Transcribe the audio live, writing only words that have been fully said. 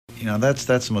that's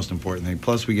the most important thing.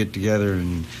 Plus, we get together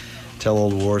and tell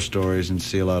old war stories and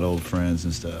see a lot of old friends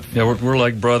and stuff. Yeah, we're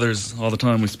like brothers all the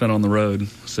time we spend on the road.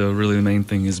 So really the main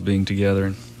thing is being together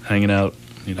and hanging out,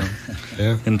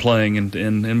 yeah. and playing.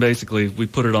 And basically we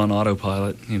put it on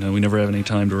autopilot. We never have any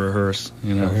time to rehearse,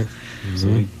 Right. Mm-hmm. So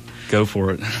we go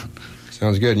for it.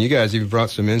 Sounds good. And you guys even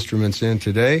brought some instruments in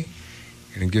today.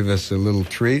 Going to give us a little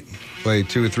treat. Play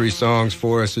 2 or 3 songs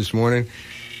for us this morning,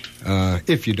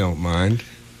 if you don't mind.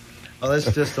 Well,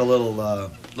 that's just a little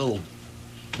boogie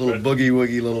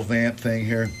woogie little vamp thing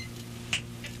here.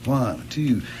 1,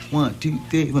 2, 1, 2,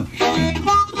 3, 1.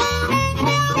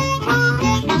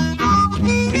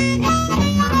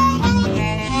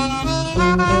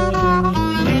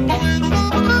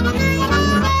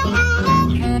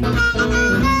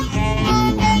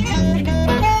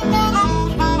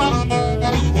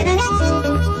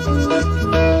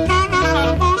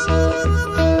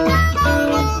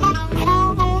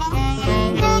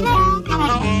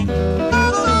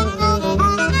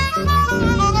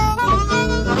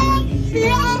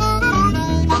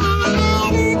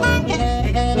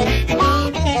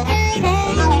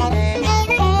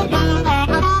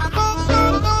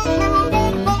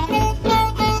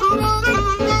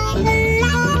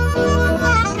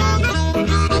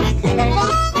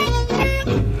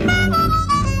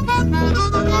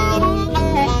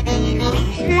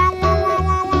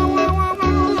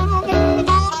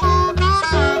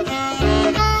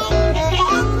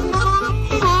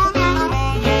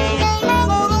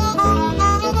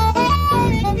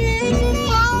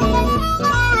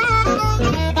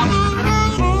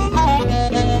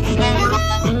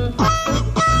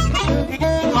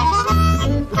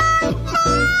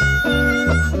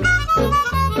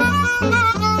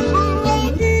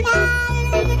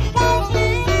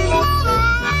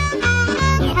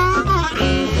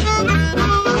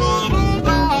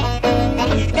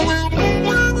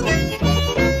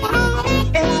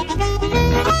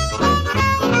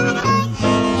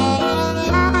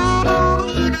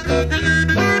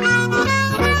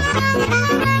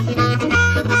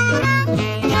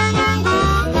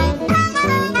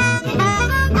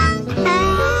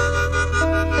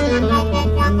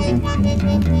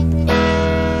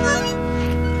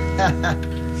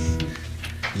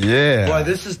 Yeah. Boy,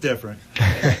 this is different.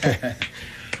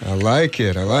 I like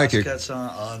it. Crosscut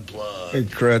Saw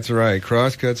Unplugged. That's right.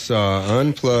 Crosscut Saw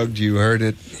Unplugged. You heard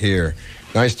it here.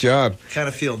 Nice job. Kind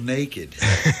of feel naked.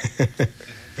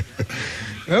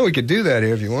 Well, we could do that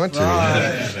here if you want to.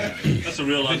 That's a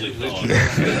real ugly thought.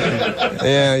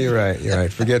 Yeah, you're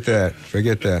right. Forget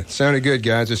that. Sounded good,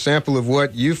 guys. A sample of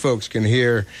what you folks can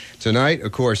hear tonight.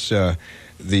 Of course,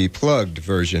 the plugged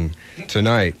version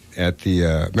tonight at the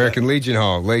American Legion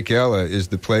Hall. Lake Ella is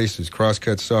the place as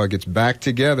Crosscut Saw gets back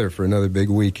together for another big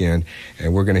weekend.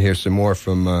 And we're going to hear some more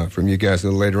from you guys a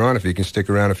little later on, if you can stick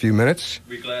around a few minutes.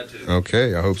 Be glad to.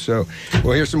 Okay, I hope so.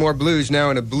 We'll hear some more blues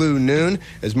now in a blue noon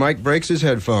as Mike breaks his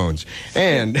headphones.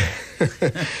 And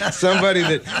somebody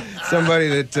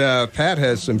that Pat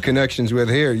has some connections with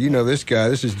here. You know this guy.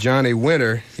 This is Johnny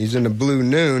Winter. He's in the blue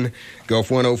noon,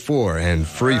 Gulf 104 and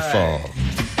Free Fall.